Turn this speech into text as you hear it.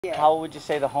Yeah. How old would you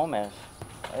say the home is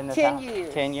in this 10 house?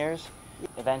 years. 10 years?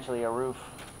 Eventually a roof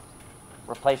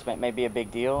replacement may be a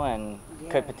big deal and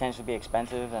could potentially be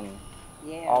expensive and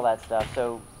all that stuff.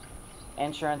 So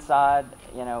insurance side,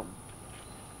 you know,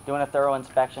 doing a thorough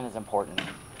inspection is important.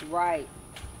 Right.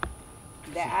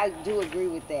 That I do agree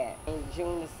with that. On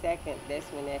June the 2nd, that's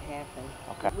when that happened.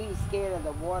 Okay. We were scared of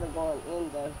the water going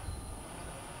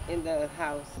in the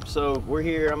house. So we're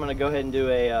here. I'm going to go ahead and do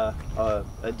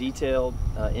a detailed,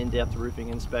 in-depth roofing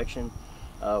inspection.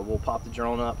 We'll pop the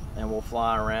drone up and we'll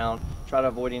fly around, try to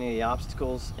avoid any of the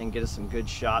obstacles and get us some good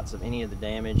shots of any of the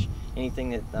damage, anything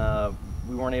that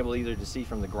we weren't able either to see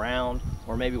from the ground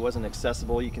or maybe wasn't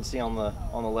accessible. You can see on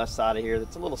the left side of here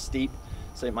that's a little steep,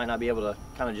 so you might not be able to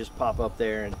kind of just pop up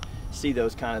there and see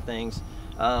those kind of things.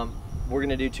 We're going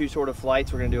to do two sort of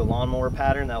flights. We're going to do a lawnmower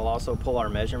pattern that will also pull our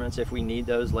measurements if we need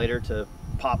those later to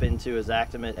pop into as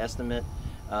estimate.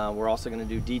 We're also going to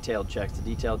do detailed checks. The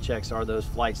detailed checks are those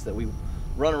flights that we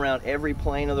run around every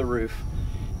plane of the roof,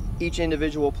 each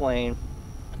individual plane,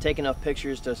 take enough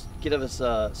pictures to give us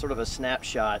sort of a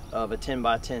snapshot of a 10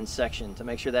 by 10 section to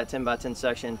make sure that 10 by 10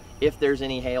 section, if there's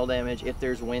any hail damage, if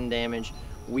there's wind damage,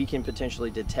 we can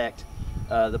potentially detect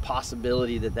the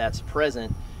possibility that that's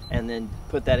present and then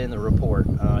put that in the report.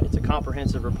 It's a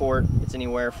comprehensive report. It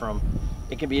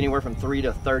can be anywhere from 3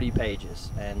 to 30 pages,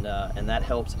 and that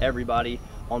helps everybody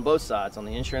on both sides, on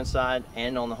the insurance side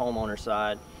and on the homeowner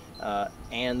side,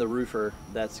 and the roofer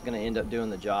that's going to end up doing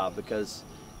the job, because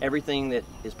everything that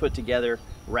is put together,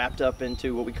 wrapped up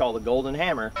into what we call the golden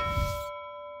hammer,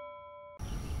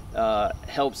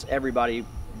 helps everybody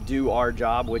do our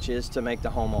job, which is to make the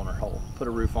homeowner whole, put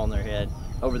a roof on their head,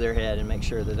 over their head, and make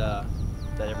sure that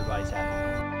that everybody's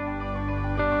happy.